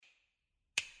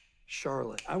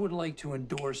Charlotte, I would like to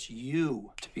endorse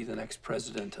you to be the next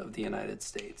president of the United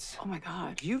States. Oh my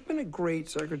God. You've been a great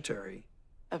secretary.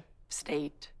 Of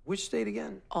state. Which state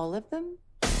again? All of them?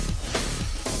 Is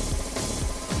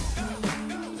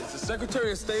the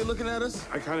Secretary of State looking at us?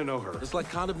 I kind of know her. It's like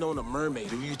kind of knowing a mermaid.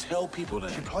 Do you tell people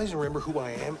that? She probably doesn't remember who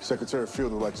I am. Secretary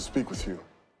Field would like to speak with you.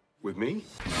 With me?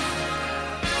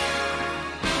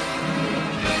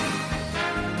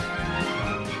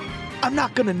 I'm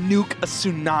not gonna nuke a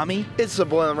tsunami. It's the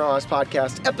Boyle and Ross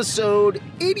podcast, episode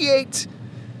 88.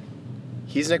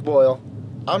 He's Nick Boyle.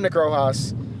 I'm Nick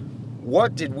Rojas.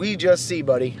 What did we just see,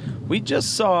 buddy? We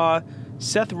just saw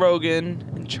Seth Rogen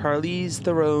and Charlize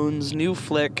Theron's new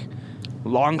flick,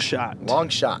 Long Shot. Long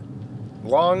Shot.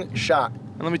 Long Shot.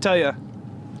 And let me tell you,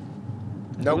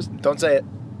 Nope, don't say it.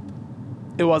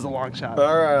 it was a long shot.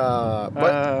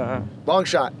 But Long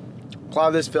Shot. Plot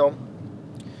of this film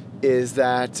is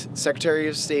that Secretary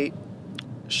of State,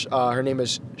 her name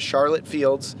is Charlotte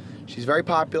Fields. She's very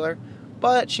popular,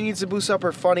 but she needs to boost up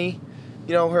her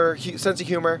her sense of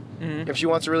humor if she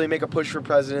wants to really make a push for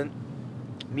president.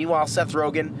 Meanwhile, Seth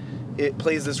Rogen,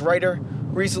 plays this writer,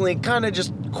 recently kind of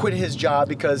just quit his job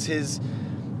because his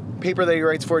paper that he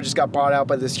writes for just got bought out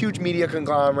by this huge media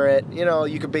conglomerate. You know,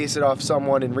 you could base it off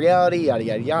someone in reality, yada,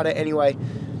 yada, yada. Anyway,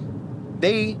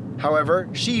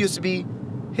 she used to be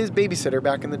his babysitter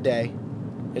back in the day,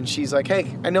 and she's like,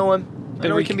 hey, I know him. I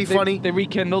know he can be funny. They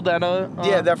rekindled at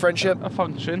that friendship. a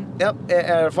function. Yep,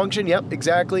 at a function, yep,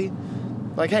 exactly.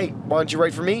 Like, hey, why don't you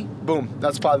write for me? Boom,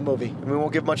 that's part of the movie. And we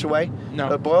won't give much away. No.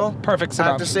 But Boyle, Perfect I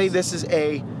have to synopsis. say this is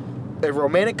a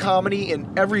romantic comedy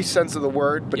in every sense of the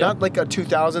word, but Yep. not like a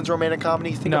 2000s romantic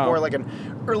comedy. Think of No. more like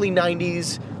an early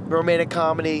 90s romantic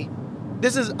comedy.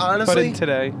 This is honestly...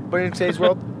 But in today's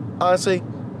world, honestly,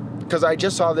 because I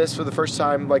just saw this for the first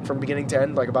time, like from beginning to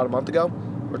end, like about a month ago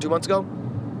or 2 months ago.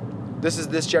 This is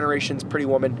this generation's Pretty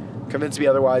Woman. Convince me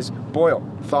otherwise. Boyle,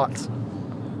 thoughts?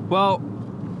 Well,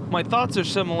 my thoughts are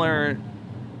similar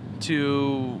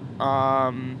to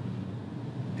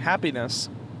happiness.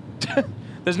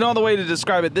 There's no other way to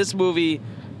describe it. This movie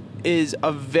is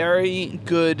a very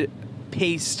good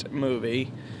paced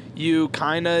movie. You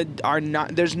kind of are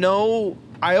not...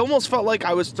 I almost felt like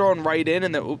I was thrown right in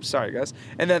and then... Oops, sorry, guys.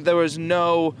 And that there was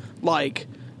no, like,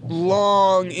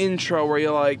 long intro where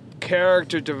you're like,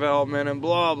 character development and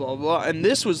blah, blah, blah. And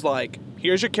this was like,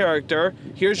 here's your character,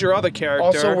 here's your other character.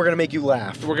 Also, we're going to make you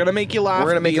laugh. We're going to make you laugh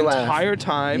the entire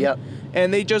time. Yep.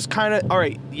 And they just kind of, all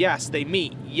right, yes, they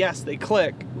meet. Yes, they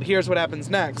click. Here's what happens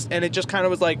next. And it just kind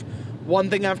of was like one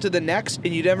thing after the next,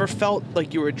 and you never felt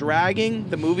like you were dragging.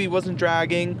 The movie wasn't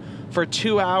dragging. For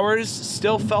 2 hours,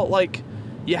 still felt like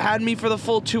you had me for the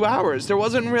full 2 hours. There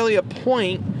wasn't really a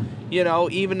point,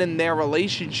 even in their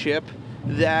relationship,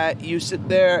 that you sit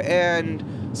there and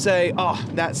say, oh,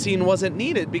 that scene wasn't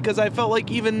needed. Because I felt like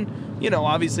even...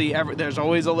 obviously there's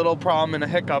always a little problem and a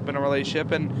hiccup in a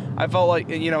relationship, and I felt like,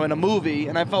 in a movie,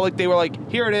 and I felt like they were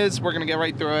like, here it is, we're going to get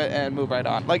right through it and move right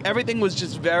on. Like, everything was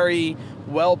just very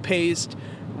well-paced,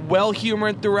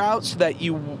 well-humored throughout, so that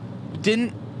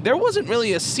there wasn't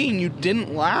really a scene you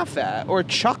didn't laugh at or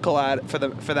chuckle at for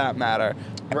that matter.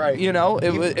 Right.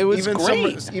 It was even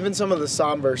great. Even some of the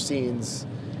somber scenes,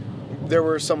 there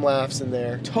were some laughs in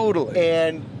there. Totally.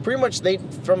 And pretty much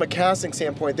from a casting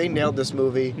standpoint, they nailed this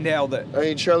movie. Nailed it. I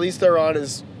mean, Charlize Theron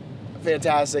is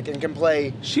fantastic and can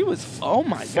play She was, oh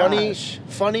my gosh.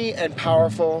 funny and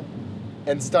powerful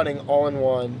and stunning all in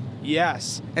one.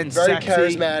 Yes. And Very sexy.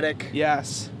 charismatic.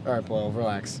 Yes. All right, Boyle,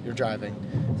 relax. You're driving.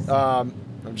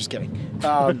 I'm just kidding.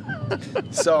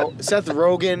 So Seth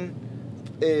Rogen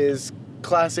is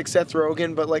classic Seth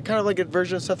Rogen, but kind of like a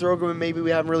version of Seth Rogen maybe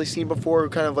we haven't really seen before. Who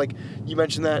kind of like, you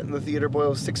mentioned that in the theater,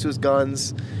 Boyle sticks to his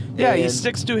guns. Yeah, he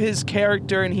sticks to his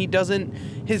character, and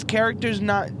his character's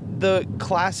not the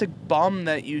classic bum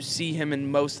that you see him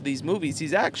in most of these movies.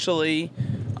 He's actually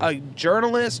a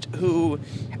journalist who,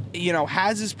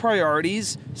 has his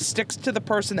priorities, sticks to the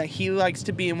person that he likes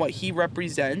to be and what he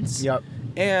represents. Yep.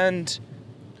 And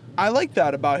I like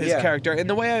that about his character. And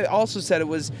the way I also said it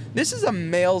was, this is a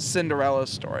male Cinderella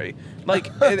story.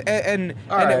 Like, and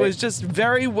it was just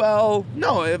very well,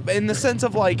 in the sense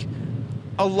of like,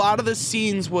 a lot of the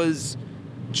scenes was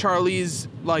Charlie's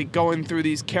like going through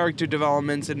these character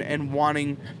developments and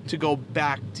wanting to go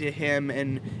back to him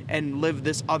and live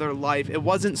this other life. It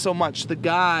wasn't so much the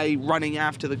guy running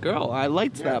after the girl. I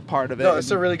liked that part of it. No,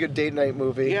 it's a really good date night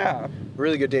movie. Yeah.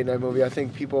 Really good date night movie. I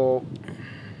think people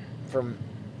from,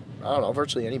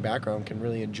 virtually any background can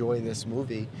really enjoy this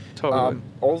movie. Totally.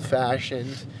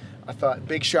 Old-fashioned. I thought,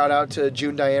 big shout out to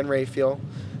June Diane Raphael,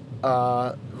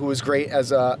 who was great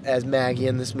as Maggie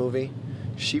in this movie.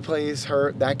 She plays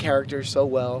that character so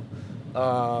well.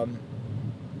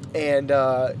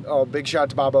 Big shout out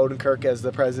to Bob Odenkirk as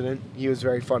the president. He was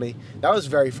very funny. That was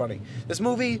very funny. This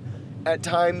movie, at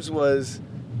times, was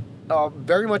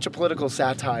very much a political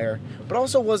satire, but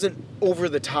also wasn't over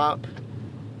the top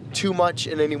too much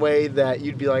in any way that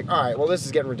you'd be like, all right, well, this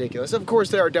is getting ridiculous. Of course,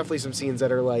 there are definitely some scenes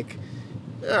that are like,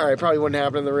 all right, probably wouldn't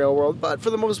happen in the real world, but for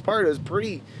the most part,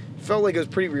 felt like it was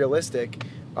pretty realistic.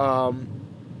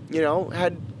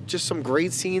 Had just some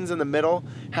great scenes in the middle.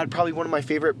 Had probably one of my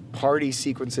favorite party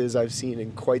sequences I've seen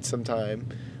in quite some time,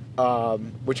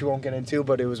 which we won't get into,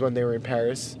 but it was when they were in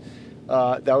Paris.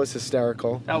 That was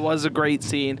hysterical. That was a great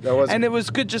scene. And it was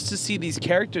good just to see these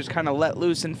characters kind of let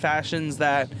loose in fashions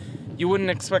that you wouldn't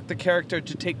expect the character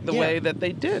to take the way that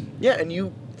they did. Yeah, and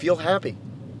you feel happy.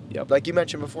 Yep. Like you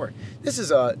mentioned before.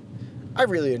 I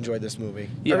really enjoyed this movie.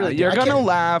 Yeah, you're going to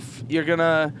laugh. You're going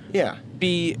to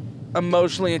be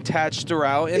emotionally attached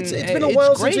throughout. And it's been a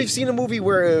while since we've seen a movie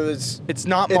where it's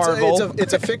not Marvel.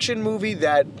 It's a fiction movie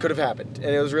that could have happened.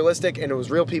 And it was realistic, and it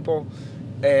was real people.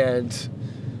 And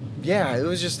yeah, it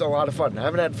was just a lot of fun. I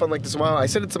haven't had fun like this in a while. I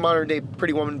said it's a modern day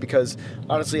Pretty Woman because,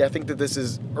 honestly, I think that this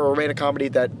is a romantic comedy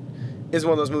that is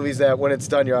one of those movies that when it's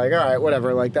done, you're like, all right,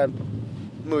 whatever. Like, that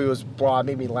movie was blah,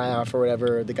 made me laugh or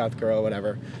whatever. They got the girl,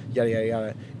 whatever. Yada, yada,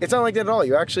 yada. It's not like that at all.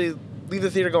 You actually leave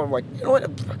the theater going like, you know what?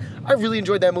 I really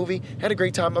enjoyed that movie. Had a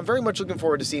great time. I'm very much looking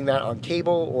forward to seeing that on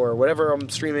cable or whatever I'm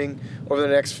streaming over the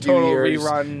next few years.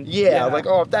 Rerun. Yeah, like,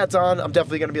 if that's on, I'm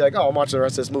definitely going to be like, I'm watching the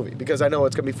rest of this movie because I know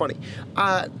it's going to be funny.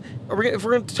 If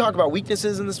we're going to talk about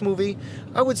weaknesses in this movie,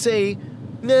 I would say,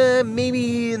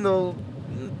 maybe in the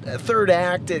third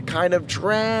act, it kind of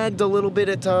dragged a little bit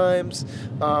at times.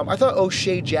 I thought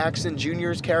O'Shea Jackson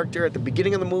Jr.'s character at the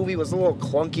beginning of the movie was a little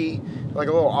clunky, like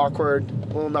a little awkward, a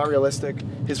little not realistic.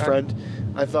 His friend,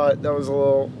 I thought that was a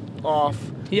little off.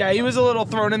 Yeah, he was a little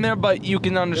thrown in there, but you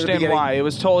can understand why. It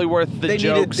was totally worth the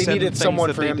jokes. They needed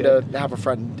someone for him to have a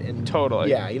friend. And,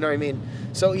 totally. Yeah, you know what I mean?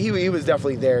 So he was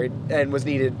definitely there and was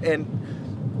needed.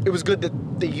 And it was good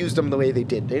that they used him the way they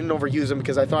did. They didn't overuse him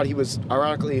because I thought he was,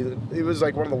 ironically, it was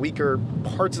like one of the weaker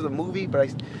parts of the movie,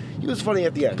 but he was funny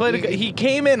at the end. He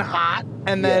came in hot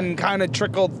and then kind of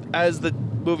trickled as the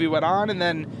movie went on, and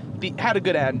then had a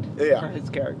good end for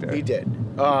his character. He did.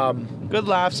 Good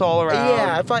laughs all around.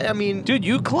 Yeah, I mean... Dude,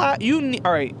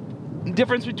 all right.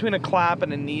 Difference between a clap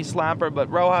and a knee slapper, but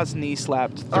Rojas knee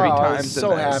slapped 3 times. I was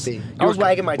so happy. I was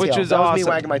wagging my tail. Which is that awesome. was me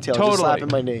wagging my tail, totally. just slapping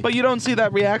my knee. But you don't see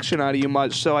that reaction out of you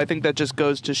much, so I think that just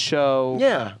goes to show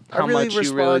how much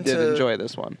you really did enjoy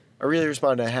this one. I really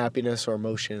respond to happiness or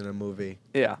emotion in a movie.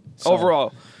 Yeah. So,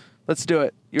 overall, let's do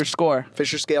it. Your score.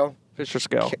 Fisher scale.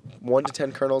 1 to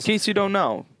 10 kernels. In case you don't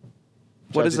know,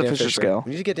 what is the Fisher scale?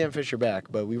 We need to get Dan Fisher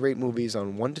back, but we rate movies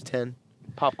on 1 to 10.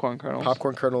 Popcorn kernels.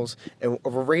 Popcorn kernels. And a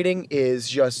rating is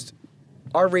just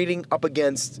our rating up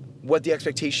against what the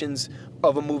expectations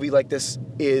of a movie like this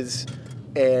is.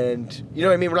 And, you know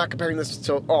what I mean? We're not comparing this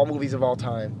to all movies of all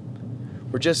time.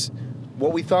 We're just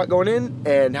what we thought going in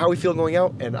and how we feel going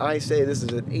out. And I say this is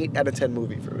an 8 out of 10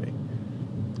 movie for me.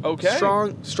 Okay.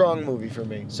 Strong movie for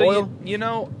me. So, you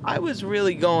know, I was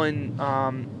really going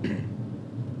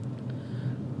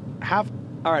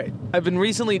all right, I've been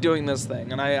recently doing this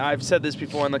thing, and I've said this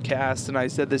before on the cast, and I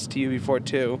said this to you before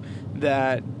too,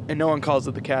 that, and no one calls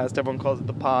it the cast, everyone calls it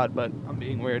the pod, but I'm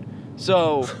being weird.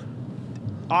 So,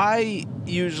 I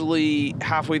usually,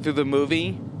 halfway through the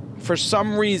movie, for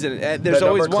some reason, there's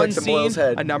always one scene,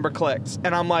 a number clicks,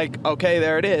 and I'm like, okay,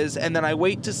 there it is, and then I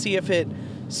wait to see if it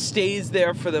stays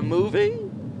there for the movie,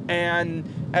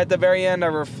 and at the very end I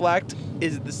reflect,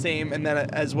 is it the same, and then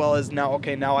as well as now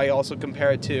I also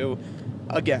compare it to,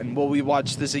 again, will we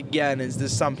watch this again? Is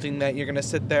this something that you're going to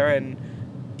sit there and,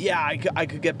 I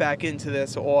could get back into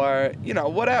this, or,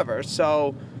 whatever.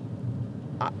 So,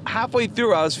 halfway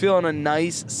through, I was feeling a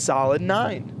nice, solid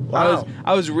 9. Wow.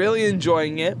 I was really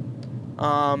enjoying it.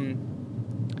 And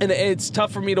it's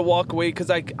tough for me to walk away, because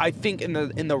I think in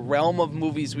the realm of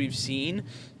movies we've seen,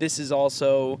 this is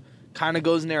also kind of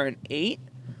goes in there an 8.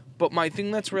 But my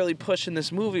thing that's really pushing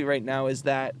this movie right now is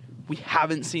that we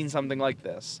haven't seen something like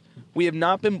this. We have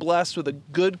not been blessed with a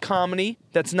good comedy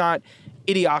that's not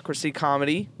idiocracy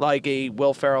comedy, like a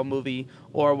Will Ferrell movie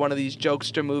or one of these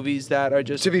jokester movies that are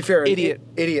just, to be fair,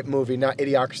 idiot movie, not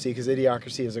Idiocracy, because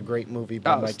Idiocracy is a great movie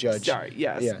by Mike Judge. Sorry,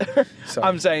 yes. Yeah.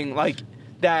 I'm saying like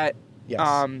that.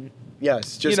 Yes.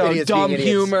 Yes, just idiots dumb being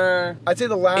idiots. humor. I'd say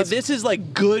the last... This is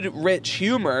like good, rich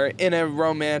humor in a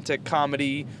romantic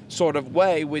comedy sort of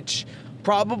way, which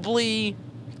probably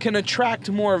can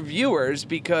attract more viewers,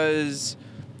 because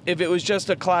if it was just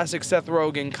a classic Seth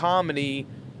Rogen comedy,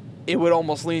 it would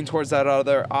almost lean towards that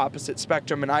other opposite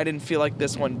spectrum, and I didn't feel like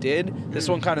this one did. This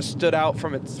one kind of stood out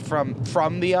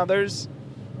from the others.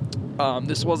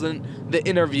 This wasn't The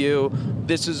Interview.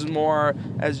 This is more,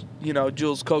 as you know,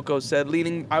 Jules Coco said,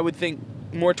 leaning, I would think,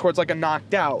 more towards like a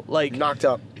Knocked Out, like Knocked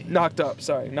Up. Knocked Out.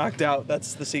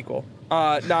 That's the sequel.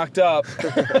 Knocked Up.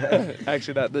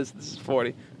 Actually, this is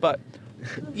 40. But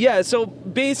yeah, so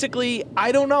basically,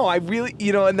 I don't know. I really,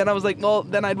 and then I was like, well,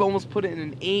 then I'd almost put it in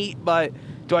an 8. But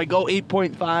do I go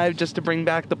 8.5 just to bring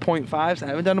back the 0.5s? I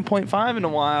haven't done a 0.5 in a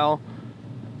while,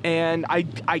 and I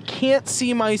can't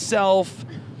see myself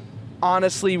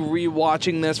honestly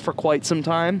rewatching this for quite some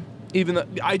time. Even though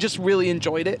I just really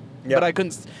enjoyed it, but I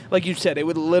couldn't. Like you said, it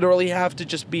would literally have to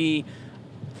just be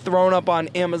thrown up on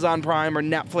Amazon Prime or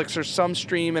Netflix or some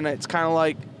stream, and it's kind of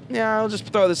like, yeah, I'll just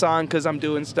throw this on because I'm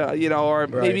doing stuff, or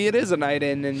maybe it is a night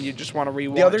in and you just want to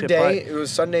rewatch it. The other day, it was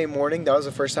Sunday morning. That was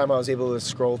the first time I was able to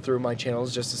scroll through my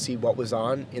channels just to see what was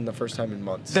on in the first time in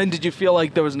months. Then did you feel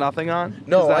like there was nothing on?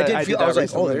 No, I did feel. I was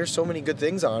like, oh, there's so many good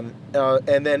things on,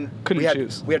 and then couldn't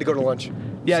choose. We had to go to lunch.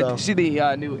 Yeah, so. did you see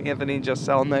the new Anthony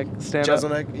Jeselnik stand-up?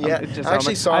 Jeselnik? Yeah. I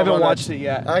actually saw him. I haven't watched it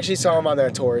yet. I actually saw him on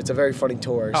that tour. It's a very funny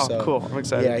tour. Oh, so. Cool. I'm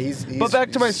excited. Yeah, he's But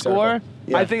back to my score,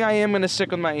 yeah. I think I am going to stick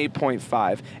with my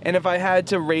 8.5. And if I had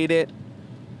to rate it,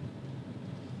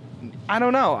 I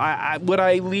don't know. Would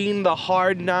I lean the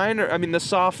hard 9, the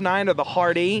soft 9 or the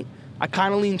hard 8? I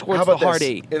kind of lean towards the hard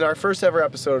 8. In our first ever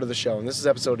episode of the show, and this is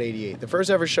episode 88, the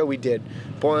first ever show we did,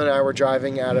 Boyle and I were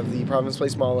driving out of the Providence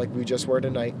Place Mall like we just were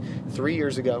tonight 3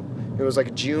 years ago. It was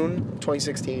like June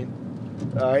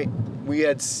 2016. All right. We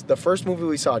had the first movie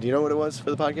we saw. Do you know what it was for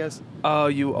the podcast? Oh,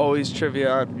 you always trivia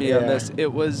on me on this.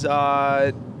 It was, give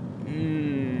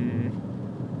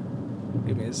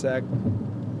me a sec.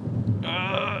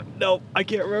 No, I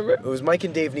can't remember. It was Mike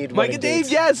and Dave Need Mike Wedding and Dave,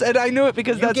 Dates. yes, and I knew it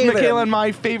because that's Michaela and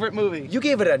my favorite movie. You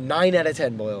gave it a 9 out of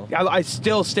 10, Boyle. I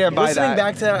still stand by that. Listening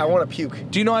back to that, I want to puke.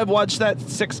 Do you know I've watched that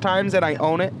 6 times and I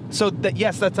own it? So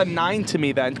yes, that's a 9 to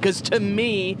me then, because to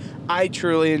me, I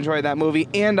truly enjoy that movie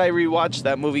and I rewatch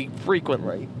that movie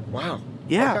frequently. Wow.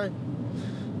 Yeah. Okay.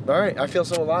 All right, I feel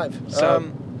so alive.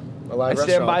 So, Alive I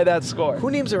stand by that score. Who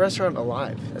names a restaurant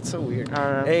Alive? That's so weird.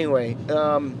 I don't know. Anyway,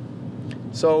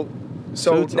 so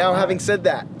Food's now alive. having said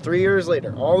that, 3 years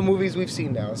later, all the movies we've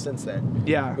seen now since then,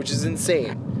 Yeah. which is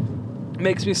insane.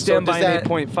 Makes me stand does by that-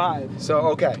 an 8.5. So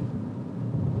okay.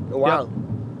 Wow.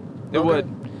 It Okay. would.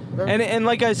 Okay. And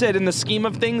like I said, in the scheme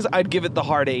of things, I'd give it the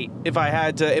hard 8. If I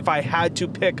had to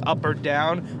pick up or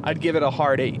down, I'd give it a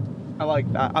hard 8. I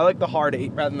like that. I like the hard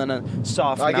 8 rather than a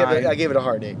soft 9. I gave it a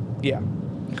hard 8. Yeah.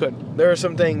 Good. There are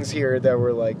some things here that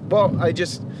were like, well,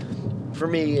 for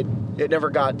me, it never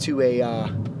got to a,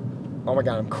 oh my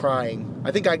God, I'm crying.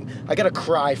 I think I got to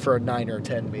cry for a 9 or a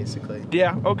 10, basically.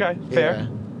 Yeah, okay. Fair.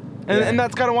 Yeah. And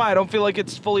that's kind of why I don't feel like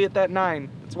it's fully at that 9.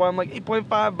 That's why I'm like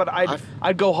 8.5, but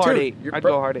I'd go hard 8. I'd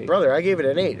go hard 8. Brother, I gave it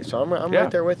an 8, so I'm Yeah.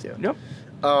 right there with you. Yep.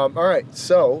 All right,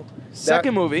 so.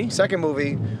 Second movie.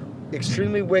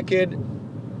 Extremely Wicked.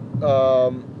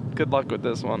 Good luck with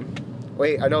this one.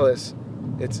 Wait, I know this.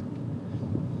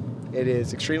 It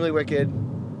is Extremely Wicked,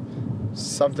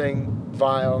 something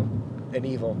vile and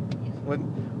evil.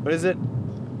 What is it?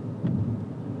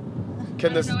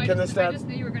 Can the I stats just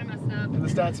knew you were gonna mess up. can the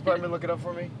stats department look it up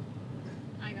for me?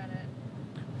 I got it.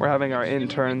 We're having our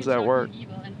interns at work.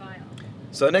 Evil and vile.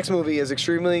 So the next movie is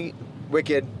Extremely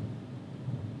Wicked,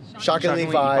 Shockingly Shockingly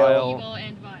Vile. Evil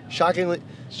and vile. Shockingly. The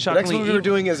next Shockingly movie we're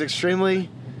doing is Extremely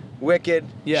Wicked,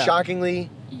 Yeah. Shockingly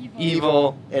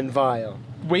Evil. and Vile.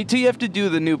 Wait till you have to do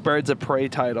the new Birds of Prey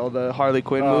title, the Harley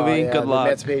Quinn Oh, movie. yeah, Good the luck.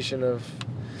 Emancipation of.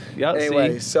 Yep,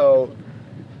 Anyway, see? so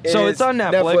So is it's on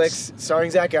Netflix. starring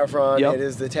Zac Efron. Yep. It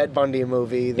is the Ted Bundy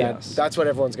movie. Yes. That's what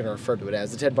everyone's going to refer to it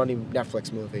as, the Ted Bundy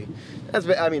Netflix movie. That's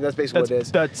basically what it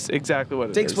is. That's exactly what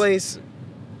it is. Takes place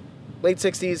late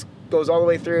 60s, goes all the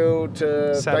way through to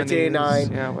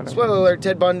 1989. Yeah, whatever. Spoiler alert,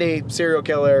 Ted Bundy, serial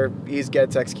killer, he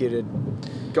gets executed.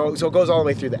 So it goes all the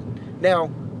way through that. Now,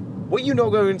 what you know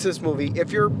going into this movie,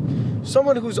 if you're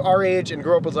someone who's our age and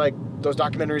grew up with like those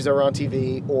documentaries that were on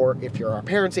TV, or if you're our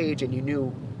parents' age and you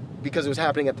knew because it was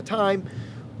happening at the time,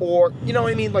 or, you know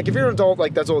what I mean? Like, if you're an adult,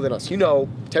 like, that's older than us, you know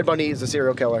Ted Bundy is a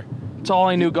serial killer. It's all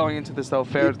I knew going into this, though.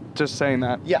 Fair, just saying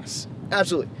that. Yes,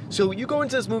 absolutely. So you go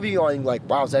into this movie going like,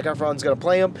 wow, Zac Efron's going to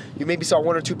play him. You maybe saw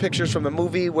 1 or 2 pictures from the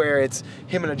movie where it's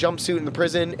him in a jumpsuit in the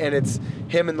prison and it's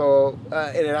him in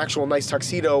an actual nice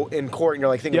tuxedo in court, and you're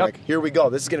like thinking Yep. like, here we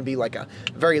go. This is going to be like a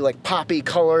very like poppy,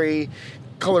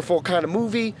 colorful kind of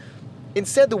movie.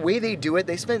 Instead, the way they do it,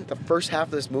 they spent the first half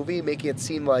of this movie making it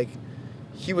seem like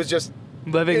he was just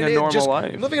Living a normal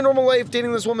life. Living a normal life,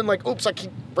 dating this woman, like, oops, I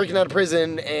keep breaking out of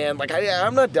prison, and, like,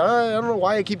 I'm not done. I don't know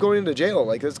why I keep going into jail.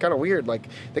 Like, it's kind of weird. Like,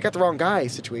 they got the wrong guy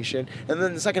situation. And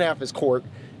then the second half is court.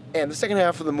 And the second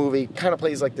half of the movie kind of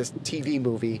plays like this TV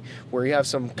movie where you have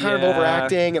some kind of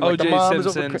overacting and like the O.J. mom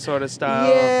is Simpson sort of style.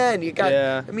 Yeah, and you got,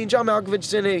 I mean, John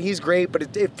Malkovich's in it. He's great,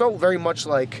 but it felt very much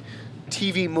like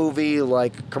TV movie,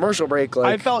 like commercial break.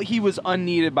 Like I felt he was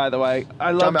unneeded, by the way.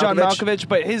 I love John Malkovich,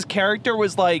 but his character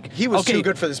was like he was too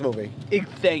good for this movie.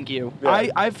 Thank you.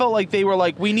 Yeah. I felt like they were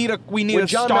like, we need a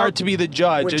star to be the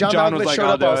judge, when and John John Malkovich was like, showed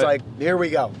I'll up, do I was it. like, here we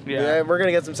go. Yeah. We're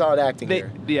gonna get some solid acting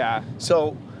here. Yeah.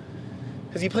 So,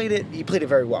 because he played it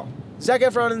very well. Zac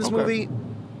Efron in this movie,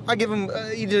 I give him,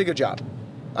 he did a good job.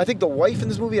 I think the wife in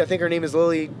this movie, I think her name is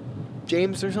Lily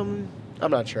James or something. I'm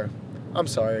not sure. I'm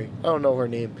sorry. I don't know her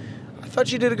name. I thought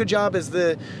she did a good job as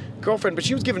the girlfriend, but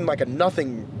she was given like a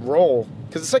nothing role.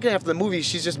 Because the second half of the movie,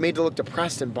 she's just made to look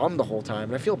depressed and bummed the whole time.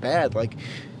 And I feel bad. Like,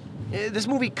 this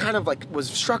movie kind of like was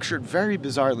structured very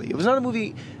bizarrely. It was not a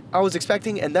movie I was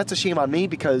expecting, and that's a shame on me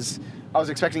because I was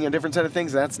expecting a different set of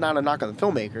things, and that's not a knock on the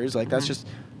filmmakers. Like, that's just,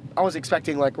 I was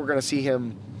expecting, like, we're going to see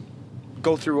him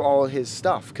go through all of his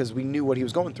stuff because we knew what he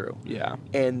was going through. Yeah.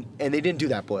 And they didn't do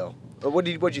that, Boyle. What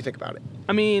did you think about it?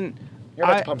 I mean, You're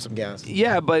about to pump some gas.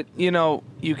 Yeah, but, you know,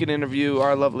 you can interview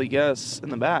our lovely guests in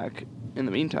the back in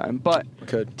the meantime. But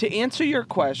to answer your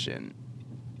question,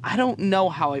 I don't know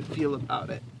how I feel about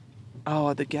it.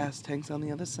 Oh, the gas tank's on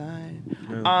the other side.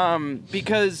 Yeah.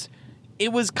 Because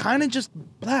it was kind of just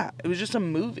blah. It was just a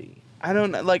movie. I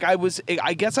don't know. Like,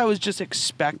 I guess I was just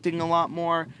expecting a lot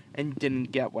more and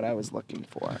didn't get what I was looking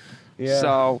for. Yeah.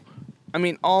 So, I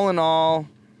mean, all in all,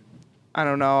 I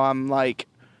don't know. I'm like,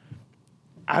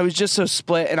 I was just so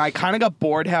split, and I kind of got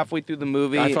bored halfway through the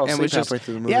movie. I fell asleep and was halfway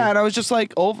through the movie. Yeah, and I was just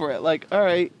like over it. Like, all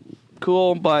right,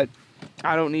 cool, but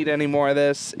I don't need any more of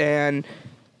this. And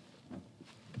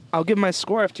I'll give my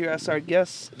score after you ask our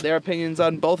guests their opinions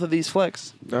on both of these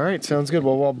flicks. All right, sounds good.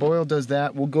 Well, while Boyle does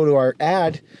that, we'll go to our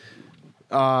ad.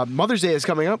 Mother's Day is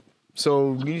coming up,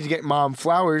 so you need to get Mom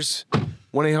flowers.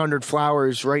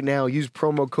 1-800-FLOWERS right now. Use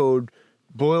promo code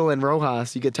Boyle and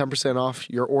Rojas. You get 10% off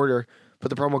your order. Put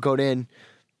the promo code in.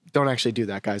 Don't actually do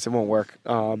that, guys. It won't work.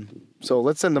 So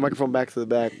let's send the microphone back to the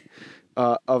back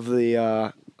of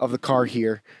the car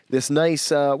here. This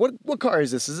nice. What car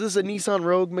is this? Is this a Nissan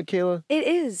Rogue, Michaela? It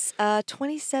is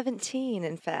 2017,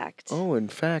 in fact. Oh, in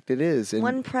fact, it is. And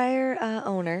one prior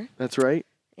owner. That's right.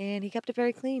 And he kept it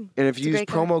very clean. And if you use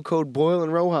promo code Boyle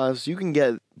and Rojas, you can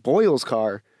get Boyle's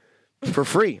car for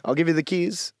free. I'll give you the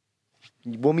keys.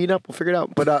 We'll meet up. We'll figure it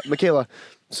out. But Michaela,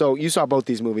 so you saw both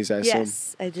these movies, I assume.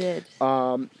 Yes, I did.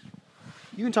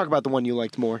 You can talk about the one you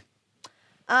liked more.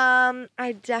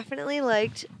 I definitely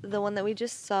liked the one that we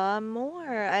just saw more.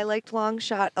 I liked Long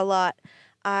Shot a lot.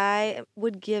 I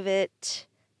would give it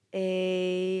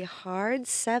a hard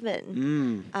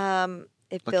 7.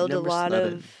 It filled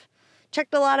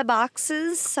checked a lot of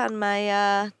boxes on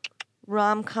my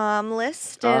rom-com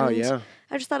list. And yeah.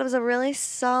 I just thought it was a really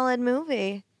solid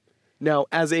movie. Now,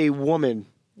 as a woman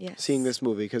Yes. seeing this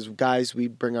movie, because guys, we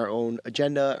bring our own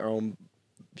agenda, our own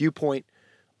viewpoint,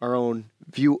 our own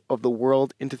view of the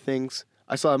world into things.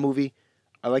 I saw a movie.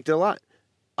 I liked it a lot.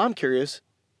 I'm curious,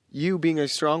 you being a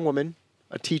strong woman,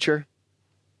 a teacher,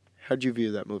 how did you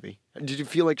view that movie? Did you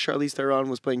feel like Charlize Theron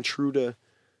was playing true to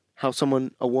how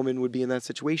a woman would be in that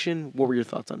situation? What were your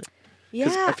thoughts on it?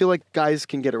 Because Yeah. I feel like guys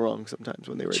can get it wrong sometimes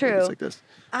when they write movies like this.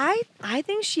 I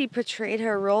think she portrayed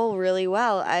her role really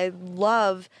well. I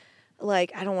love,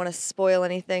 like, I don't want to spoil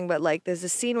anything, but, like, there's a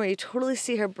scene where you totally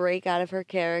see her break out of her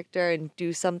character and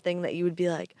do something that you would be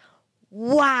like,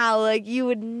 wow, like, you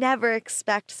would never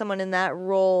expect someone in that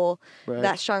role,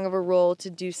 that strong of a role, to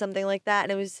do something like that.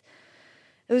 And it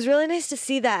was really nice to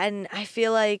see that, and I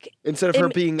feel like Instead of her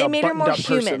being a buttoned-up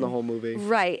person human. the whole movie.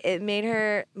 Right. It made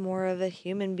her more of a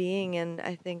human being, and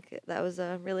I think that was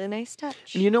a really nice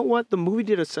touch. And you know what? The movie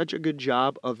did such a good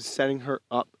job of setting her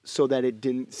up so that it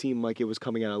didn't seem like it was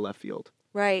coming out of left field.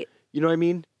 Right. You know what I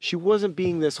mean? She wasn't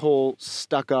being this whole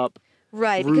stuck-up,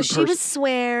 Right, rude because she was person.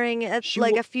 swearing a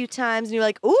few times, and you're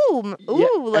like, ooh,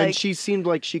 like. and she seemed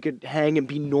like she could hang and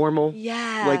be normal.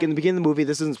 Yeah. Like in the beginning of the movie,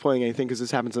 this isn't spoiling anything because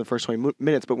this happens in the first 20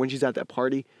 minutes, but when she's at that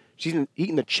party, she's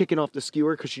eating the chicken off the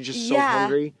skewer because she's just so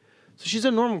hungry. So she's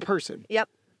a normal person. Yep.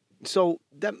 So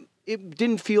it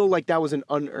didn't feel like that was an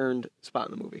unearned spot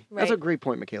in the movie. Right. That's a great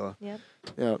point, Michaela. Yep.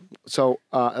 Yeah. So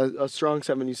a strong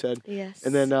 7, you said. Yes.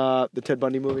 And then the Ted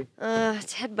Bundy movie.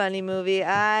 Ted Bundy movie.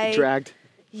 Dragged.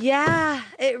 Yeah,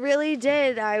 it really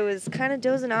did. I was kind of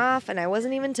dozing off, and I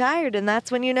wasn't even tired, and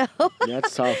that's when you know. Yeah,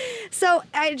 it's tough. So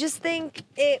I just think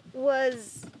it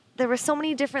was there were so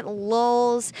many different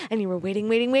lulls, and you were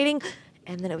waiting,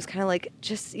 and then it was kind of like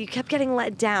just you kept getting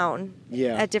let down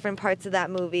at different parts of that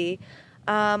movie.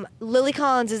 Lily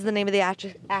Collins is the name of the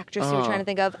actress you were trying to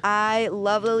think of. I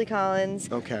love Lily Collins.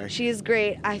 Okay. She is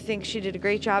great. I think she did a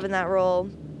great job in that role.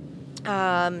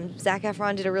 Zac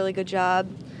Efron did a really good job.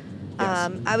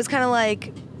 Yes. I was kind of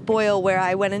like Boyle, where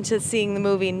I went into seeing the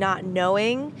movie not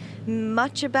knowing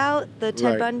much about the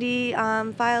Ted Right. Bundy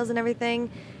files and everything.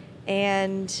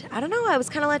 And I don't know, I was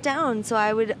kind of let down. So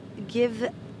I would give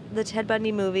the Ted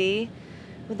Bundy movie,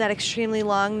 with that extremely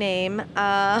long name,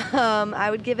 I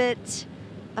would give it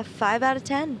a 5 out of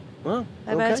 10. Wow.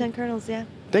 5 out of 10 kernels, yeah.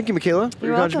 Thank you, Michaela, for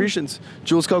your welcome. contributions.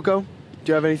 Jules Coco, do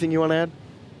you have anything you want to add?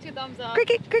 2 thumbs up.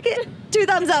 Cricket. 2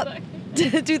 thumbs up.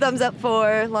 2 thumbs up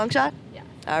for Long Shot? Yeah.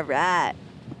 All right.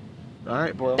 All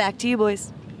right, Boyle. Back to you,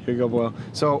 boys. Here you go, Boyle.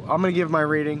 So I'm going to give my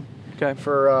rating Okay.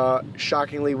 for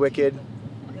Shockingly Wicked,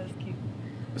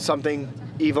 Something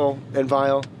Evil and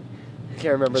Vile. I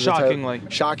can't remember the Shockingly. title.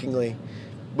 Shockingly.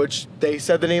 Which they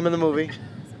said the name of the movie.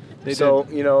 They So,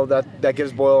 did. you know, that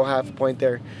gives Boyle half a point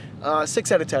there.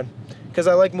 6 out of 10. Because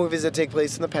I like movies that take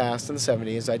place in the past, in the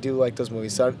 70s. I do like those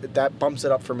movies. So that bumps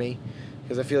it up for me.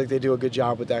 Because I feel like they do a good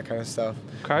job with that kind of stuff.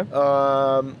 Okay.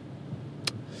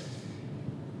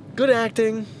 Good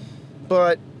acting,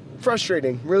 but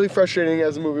frustrating. Really frustrating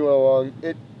as the movie went along.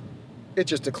 It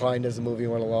just declined as the movie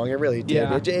went along. It really did.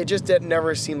 Yeah. It just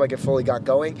never seemed like it fully got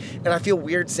going. And I feel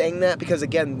weird saying that because,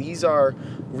 again, these are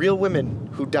real women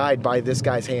who died by this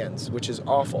guy's hands, which is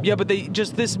awful. Yeah, but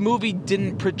this movie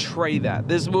didn't portray that.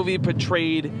 This movie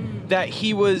portrayed that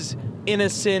he was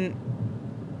innocent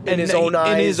In his own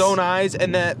eyes. In his own eyes,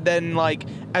 and that then, like,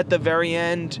 at the very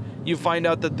end, you find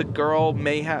out that the girl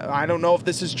may have. I don't know if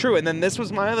this is true. And then this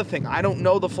was my other thing. I don't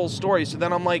know the full story. So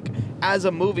then I'm like, as a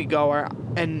moviegoer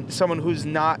and someone who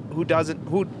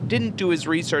didn't do his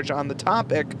research on the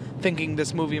topic, thinking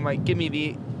this movie might give me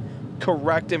the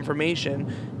correct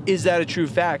information, is that a true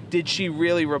fact? Did she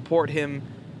really report him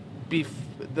the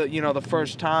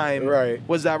first time? Right.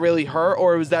 Was that really her,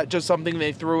 or was that just something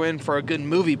they threw in for a good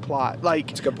movie plot,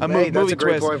 like a good- a hey, that's movie a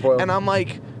great twist? point, Boyle. And I'm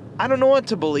like, I don't know what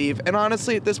to believe. And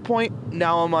honestly, at this point,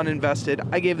 now I'm uninvested.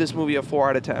 I gave this movie a 4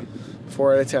 out of 10.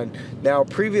 4 out of 10. Now,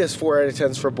 previous 4 out of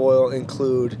 10s for Boyle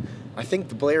include, I think,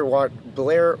 the Blair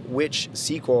Witch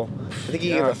sequel. I think he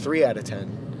gave a 3 out of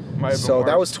 10. Might have been So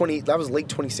that worse. was late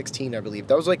 2016, I believe.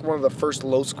 That was like one of the first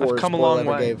low scores come a Boyle long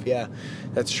ever way. gave. Yeah,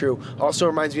 that's true. Also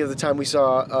reminds me of the time we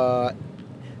saw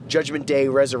Judgment Day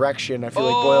Resurrection. I feel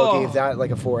like Boyle gave that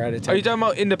like a 4 out of 10. Are you talking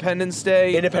about Independence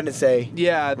Day? Independence Day?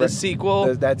 Yeah, the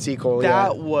sequel. That sequel.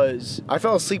 That yeah. was I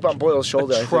fell asleep on Boyle's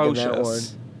shoulder. I think in that one.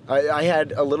 atrocious. I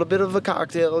had a little bit of a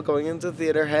cocktail going into the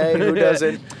theater. Hey, who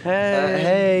doesn't? Hey.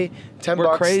 Hey, $10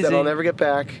 We're crazy. that I'll never get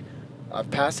back.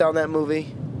 I've passed out in that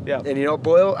movie. Yeah. And you know,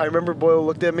 Boyle, I remember Boyle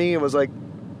looked at me and was like,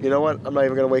 you know what? I'm not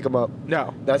even going to wake him up.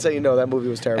 No. That's how you know that movie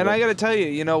was terrible. And I got to tell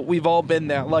you, we've all been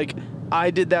there. Like,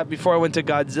 I did that before I went to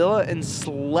Godzilla and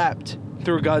slept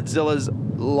through Godzilla's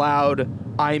loud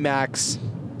IMAX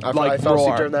I like fell asleep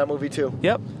roar. during that movie too.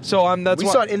 Yep. So that's We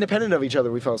why saw it independent of each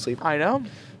other. We fell asleep. I know.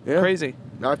 Yeah. Crazy.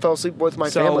 I fell asleep with my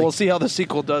So family. we'll see how the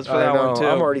sequel does for I that know. one too.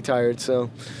 I'm already tired,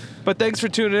 so. But thanks for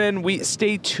tuning in. We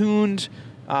stay tuned.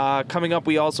 Coming up,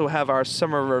 we also have our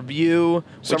summer review,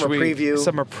 Summer preview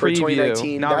for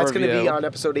 2019. not That's going to review. be on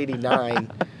episode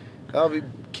 89.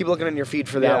 Keep looking in your feed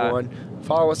for that Yeah. one.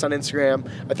 Follow us on Instagram.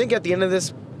 I think at the end of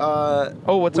this.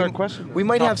 What's our question? We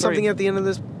might Top have something three. at the end of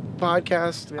this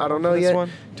podcast. Do we have I don't one know for this yet. one?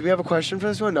 Do we have a question for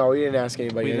this one? No, we didn't ask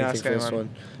anybody We didn't anything ask for this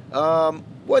one.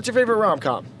 What's your favorite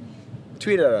rom-com?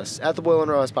 Tweet at us at the Boyle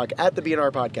and Ross podcast, at the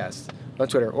BNR podcast on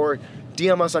Twitter, or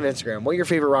DM us on Instagram. What your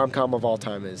favorite rom-com of all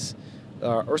time is,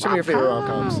 or some of your favorite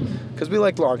rom-coms, because we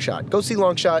like Long Shot. Go see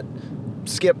Long Shot.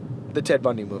 Skip the Ted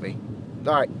Bundy movie.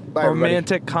 All right, bye everybody.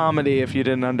 Romantic comedy. If you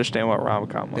didn't understand what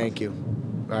rom-com was. Thank you.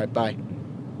 All right, bye.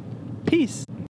 Peace.